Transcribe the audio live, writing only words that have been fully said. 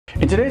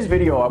In today's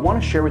video, I want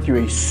to share with you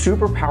a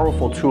super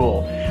powerful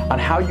tool on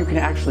how you can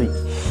actually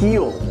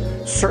heal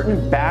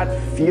certain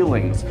bad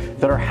feelings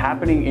that are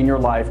happening in your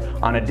life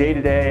on a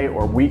day-to-day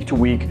or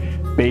week-to-week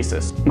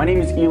basis. My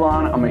name is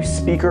Ilan. I'm a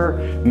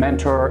speaker,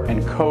 mentor,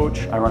 and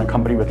coach. I run a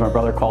company with my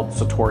brother called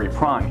Satori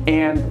Prime.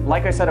 And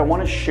like I said, I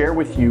want to share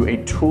with you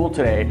a tool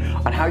today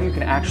on how you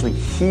can actually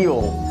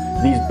heal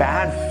these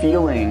bad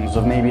feelings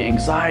of maybe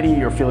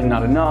anxiety or feeling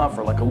not enough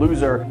or like a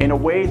loser in a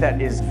way that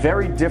is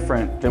very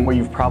different than what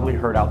you've probably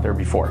heard out there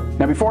before.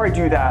 Now, before I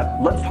do that,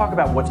 let's talk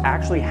about what's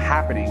actually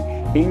happening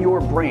in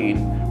your brain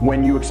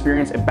when you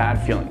experience a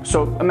bad feeling.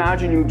 So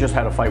imagine you just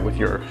had a fight with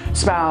your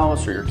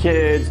spouse or your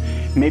kids.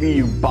 Maybe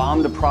you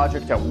bombed a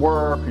project at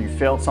work, or you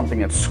failed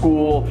something at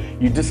school,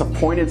 you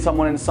disappointed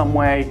someone in some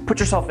way.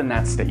 Put yourself in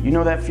that state. You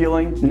know that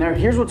feeling? Now,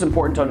 here's what's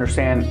important to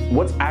understand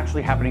what's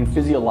actually happening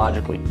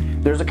physiologically.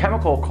 There's a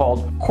chemical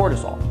called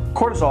cortisol.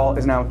 Cortisol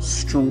is now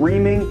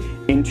streaming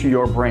into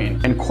your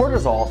brain. And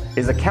cortisol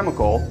is a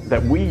chemical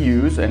that we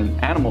use and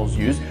animals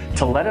use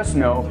to let us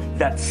know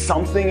that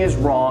something is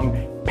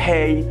wrong.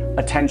 Pay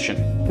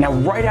attention. Now,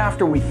 right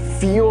after we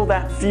feel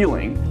that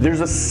feeling,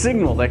 there's a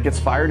signal that gets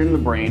fired in the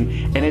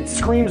brain and it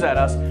screams at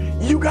us,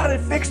 you gotta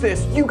fix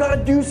this, you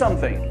gotta do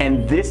something.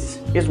 And this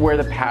is where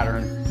the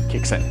pattern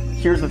kicks in.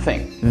 Here's the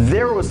thing.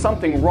 There was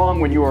something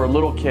wrong when you were a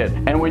little kid,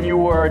 and when you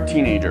were a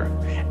teenager,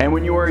 and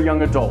when you were a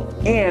young adult.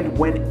 And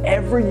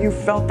whenever you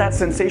felt that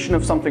sensation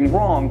of something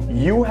wrong,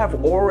 you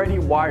have already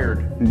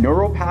wired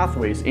neural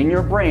pathways in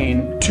your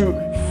brain to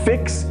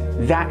fix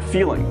that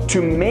feeling,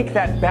 to make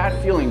that bad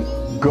feeling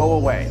go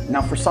away.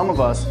 Now, for some of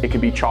us, it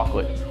could be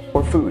chocolate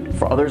or food.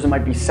 For others, it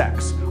might be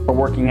sex or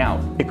working out.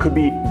 It could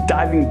be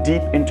diving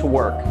deep into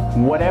work.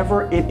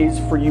 Whatever it is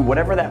for you,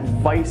 whatever that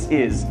vice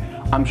is,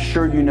 I'm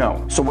sure you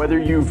know. So whether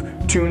you've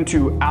tuned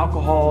to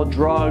alcohol,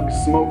 drugs,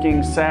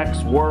 smoking,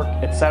 sex, work,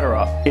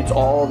 etc., it's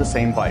all the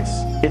same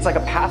vice. It's like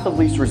a path of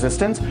least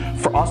resistance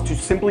for us to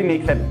simply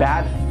make that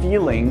bad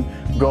feeling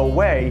go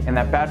away, and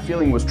that bad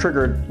feeling was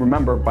triggered,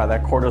 remember, by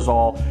that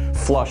cortisol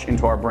flush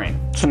into our brain.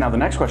 So now the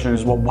next question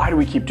is, well, why do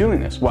we keep doing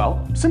this? Well,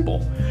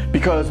 simple.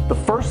 Because the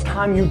first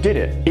time you did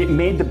it, it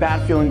made the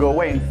bad feeling go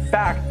away. In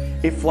fact,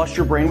 it flushed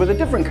your brain with a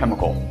different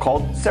chemical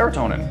called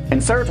serotonin. And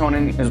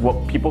serotonin is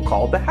what people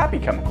call the happy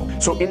chemical.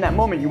 So in that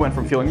moment, you went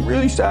from feeling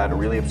really sad or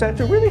really upset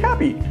to really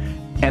happy.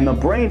 And the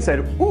brain said,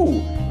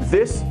 ooh,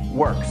 this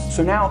works.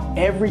 So now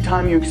every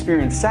time you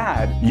experience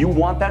sad, you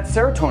want that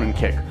serotonin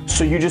kick.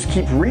 So you just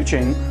keep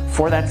reaching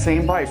for that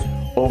same vice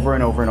over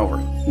and over and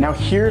over. Now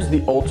here's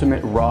the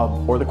ultimate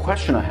rub, or the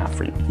question I have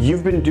for you.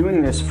 You've been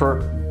doing this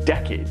for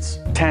decades,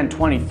 10,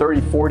 20,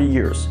 30, 40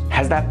 years.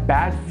 Has that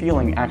bad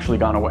feeling actually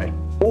gone away?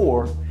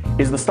 Or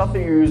is the stuff that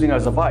you're using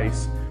as a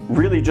vice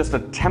really just a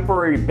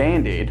temporary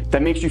band-aid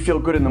that makes you feel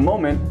good in the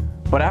moment,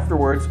 but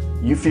afterwards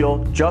you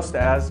feel just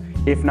as,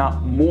 if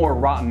not more,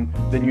 rotten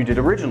than you did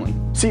originally?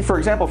 See, for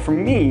example, for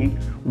me,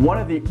 one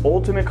of the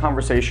ultimate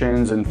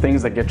conversations and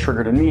things that get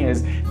triggered in me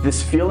is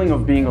this feeling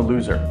of being a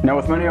loser. Now,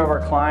 with many of our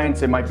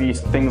clients, it might be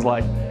things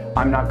like,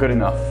 I'm not good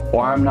enough,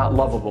 or I'm not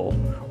lovable,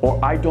 or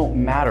I don't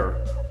matter,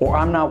 or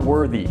I'm not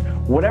worthy.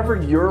 Whatever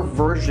your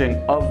version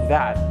of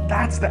that,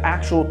 that's the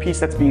actual piece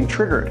that's being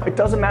triggered. It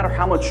doesn't matter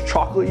how much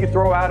chocolate you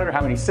throw at it, or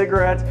how many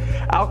cigarettes,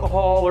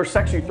 alcohol, or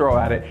sex you throw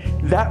at it.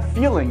 That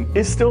feeling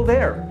is still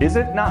there, is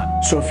it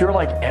not? So if you're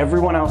like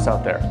everyone else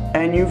out there,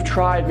 and you've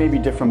tried maybe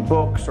different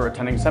books or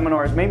attending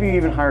seminars, maybe you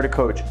even hired a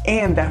coach,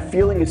 and that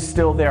feeling is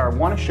still there, I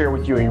want to share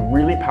with you a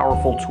really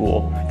powerful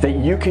tool that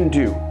you can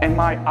do. And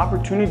my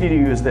opportunity to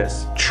you is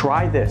this: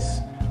 try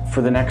this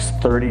for the next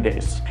 30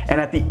 days.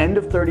 And at the end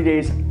of 30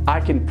 days,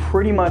 I can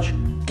pretty much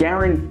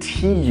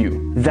guarantee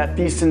you that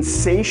these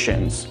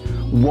sensations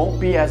won't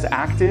be as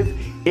active,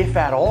 if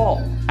at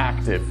all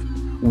active,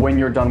 when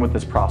you're done with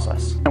this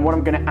process. And what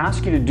I'm gonna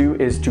ask you to do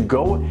is to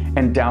go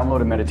and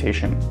download a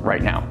meditation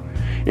right now.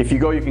 If you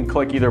go, you can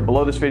click either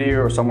below this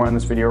video or somewhere in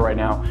this video right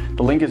now.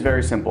 The link is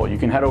very simple. You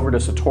can head over to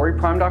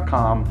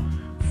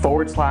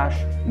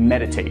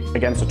satoriprime.com/meditate.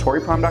 Again,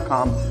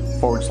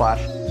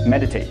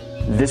 satoriprime.com/meditate.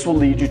 This will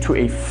lead you to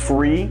a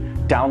free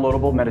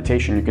downloadable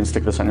meditation. You can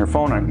stick this on your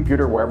phone, on a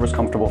computer, wherever is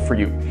comfortable for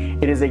you.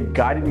 It is a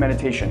guided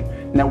meditation.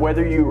 Now,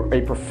 whether you're a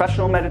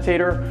professional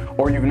meditator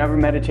or you've never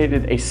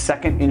meditated a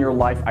second in your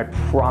life, I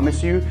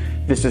promise you,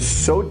 this is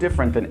so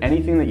different than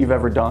anything that you've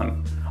ever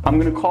done. I'm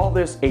gonna call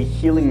this a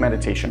healing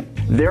meditation.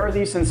 There are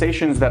these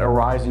sensations that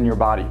arise in your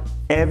body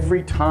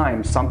every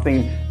time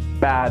something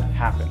bad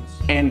happens.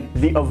 And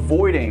the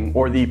avoiding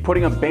or the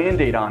putting a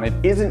band-aid on it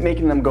isn't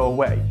making them go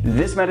away.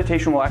 This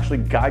meditation will actually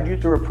guide you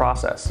through a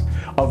process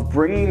of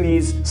bringing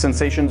these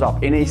sensations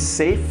up in a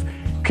safe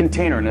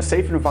container, in a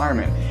safe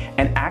environment,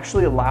 and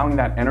actually allowing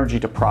that energy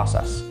to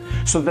process.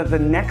 So that the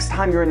next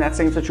time you're in that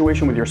same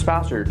situation with your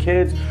spouse or your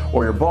kids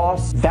or your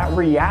boss, that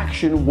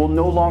reaction will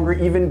no longer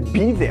even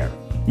be there.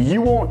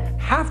 You won't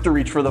have to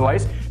reach for the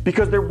vice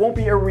because there won't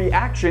be a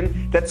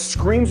reaction that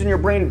screams in your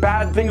brain,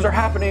 bad things are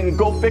happening,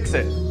 go fix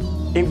it.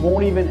 It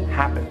won't even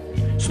happen.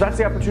 So that's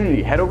the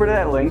opportunity. Head over to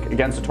that link,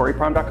 again,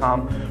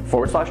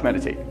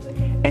 satoriprime.com/meditate.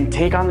 and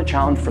take on the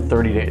challenge for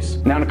 30 days.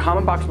 Now in the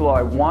comment box below,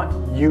 I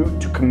want you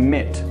to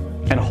commit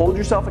and hold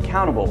yourself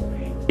accountable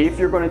if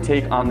you're going to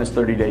take on this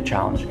 30-day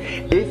challenge.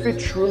 If it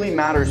truly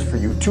matters for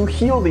you to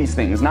heal these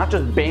things, not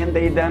just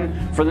band-aid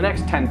them for the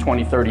next 10,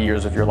 20, 30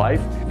 years of your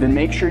life, then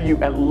make sure you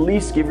at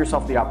least give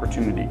yourself the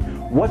opportunity.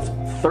 What's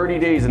 30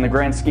 days in the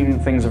grand scheme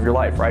of things of your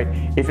life, right?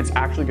 If it's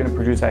actually going to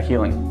produce that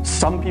healing.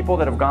 Some people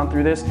that have gone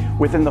through this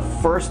within the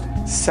first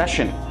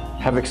session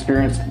have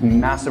experienced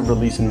massive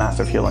release and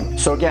massive healing.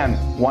 So again,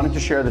 wanted to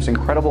share this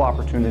incredible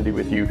opportunity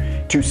with you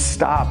to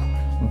stop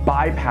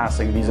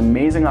bypassing these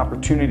amazing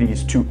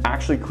opportunities to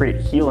actually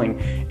create healing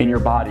in your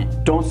body.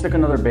 Don't stick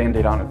another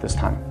band-aid on it this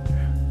time.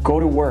 Go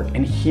to work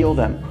and heal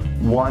them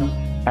one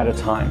at a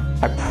time.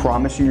 I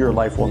promise you your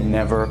life will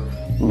never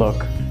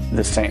look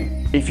the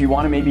same. If you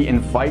want to maybe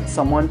invite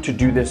someone to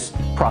do this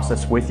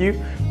process with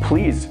you,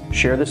 please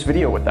share this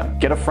video with them.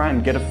 Get a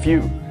friend, get a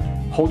few.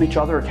 Hold each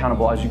other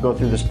accountable as you go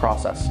through this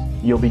process.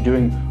 You'll be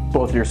doing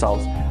both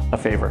yourselves a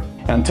favor.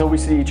 And until we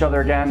see each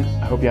other again,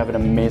 I hope you have an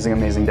amazing,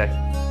 amazing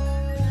day.